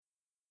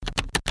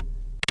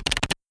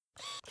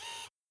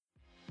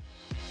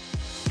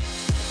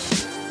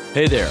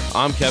Hey there,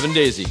 I'm Kevin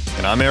Daisy.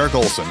 And I'm Eric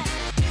Olson.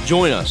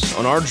 Join us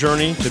on our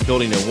journey to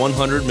building a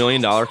 $100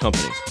 million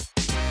company.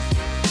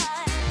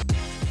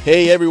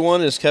 Hey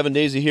everyone, it's Kevin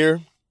Daisy here.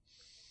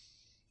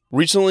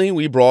 Recently,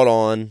 we brought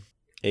on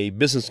a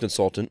business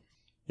consultant,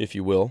 if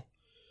you will,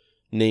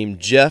 named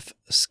Jeff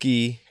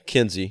Ski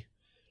Kinsey.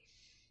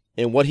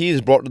 And what he has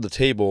brought to the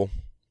table,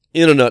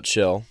 in a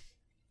nutshell,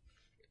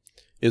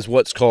 is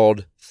what's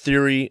called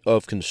Theory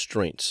of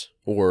Constraints,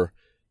 or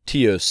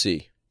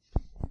TOC.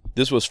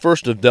 This was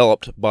first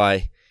developed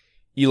by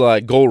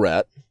Eli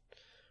Goldratt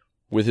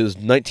with his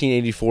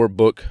 1984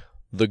 book,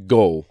 The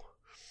Goal.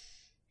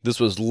 This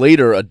was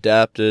later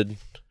adapted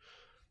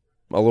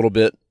a little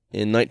bit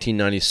in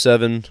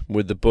 1997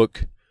 with the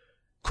book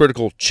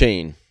Critical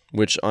Chain,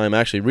 which I'm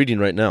actually reading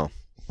right now.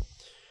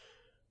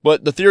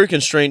 But the theory of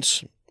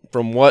constraints,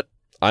 from what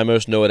I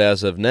most know it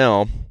as of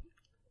now,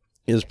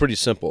 is pretty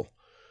simple.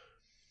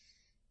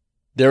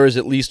 There is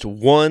at least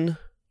one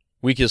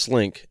weakest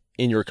link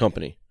in your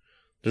company.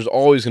 There's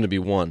always going to be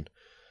one.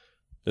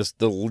 It's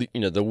the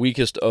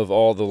weakest of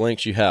all the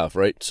links you have,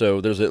 right? So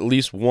there's at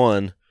least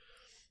one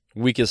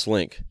weakest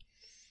link.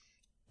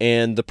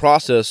 And the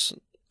process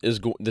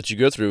that you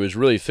go through is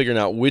really figuring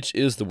out which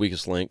is the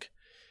weakest link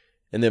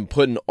and then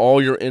putting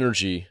all your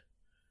energy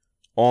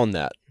on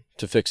that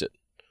to fix it.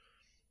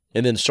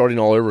 And then starting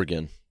all over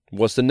again.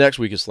 What's the next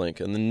weakest link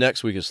and the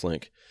next weakest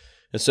link?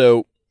 And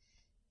so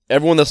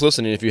everyone that's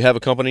listening, if you have a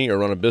company or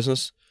run a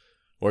business,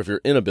 or if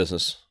you're in a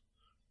business,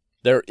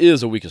 there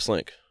is a weakest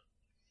link.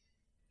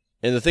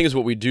 And the thing is,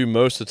 what we do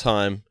most of the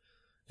time,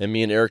 and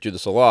me and Eric do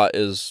this a lot,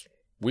 is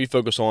we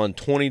focus on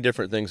 20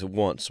 different things at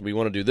once. We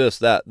want to do this,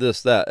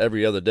 that,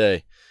 every other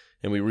day.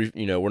 And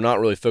we're not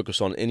really focused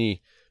on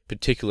any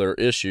particular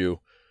issue.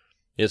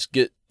 It's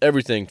get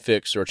everything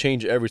fixed or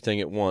change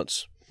everything at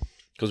once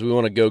because we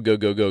want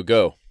to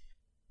go.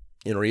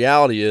 And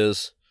reality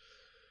is,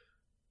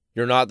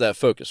 you're not that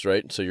focused,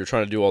 right? So you're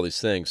trying to do all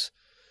these things.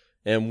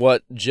 And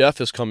what Jeff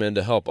has come in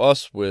to help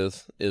us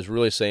with is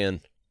really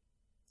saying,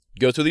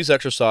 go through these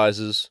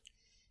exercises,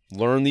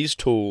 learn these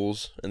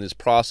tools and these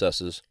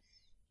processes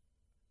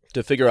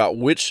to figure out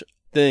which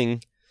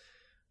thing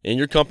in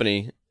your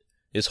company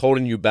is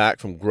holding you back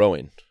from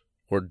growing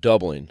or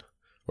doubling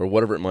or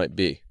whatever it might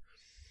be.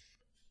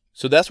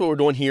 So that's what we're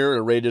doing here at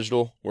Array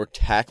Digital. We're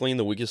tackling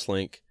the weakest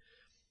link.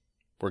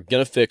 We're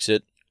going to fix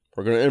it.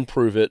 We're going to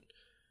improve it.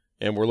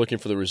 And we're looking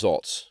for the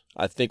results.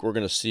 I think we're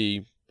going to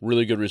see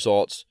really good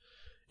results.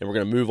 And we're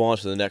going to move on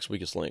to the next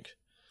weakest link.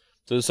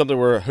 So it's something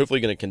we're hopefully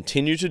going to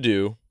continue to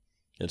do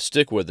and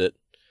stick with it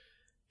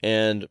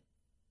and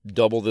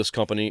double this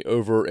company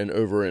over and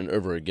over and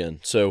over again.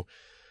 So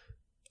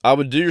I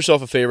would do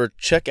yourself a favor,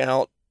 check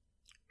out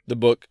the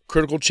book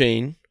Critical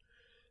Chain.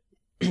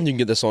 You can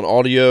get this on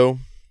audio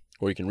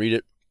or you can read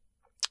it.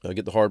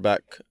 Get the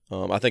hardback.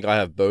 I think I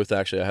have both,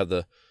 actually. I have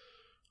the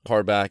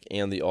hardback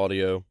and the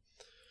audio.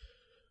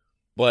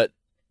 But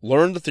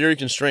learn the theory of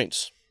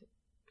constraints.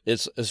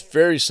 It's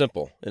very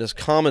simple, and it's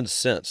common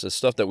sense. It's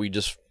stuff that we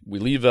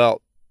leave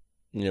out,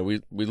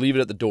 we leave it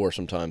at the door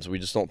sometimes. We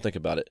just don't think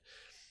about it.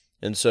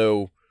 And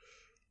so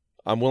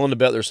I'm willing to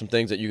bet there's some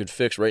things that you could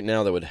fix right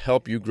now that would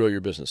help you grow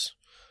your business.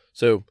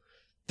 So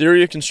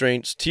Theory of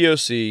Constraints,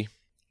 TOC,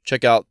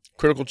 check out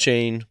Critical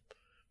Chain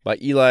by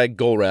Eli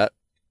Goldratt.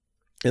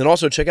 And then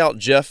also check out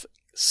Jeff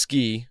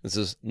Ski, this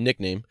is his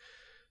nickname,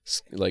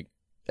 like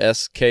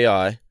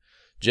S-K-I,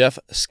 Jeff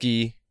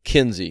Ski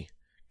Kinsey,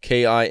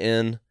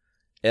 K-I-N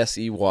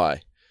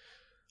S-E-Y.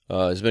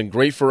 He's been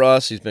great for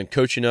us. He's been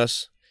coaching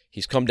us.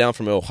 He's come down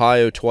from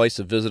Ohio twice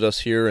to visit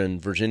us here in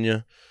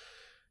Virginia.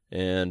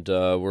 And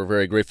we're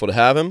very grateful to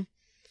have him.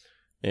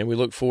 And we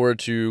look forward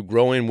to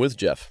growing with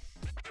Jeff.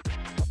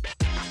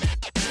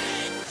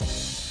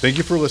 Thank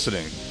you for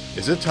listening.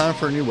 Is it time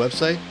for a new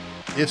website?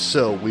 If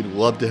so, we'd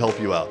love to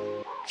help you out.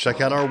 Check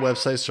out our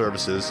website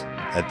services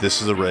at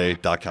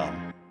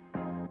thisisarray.com.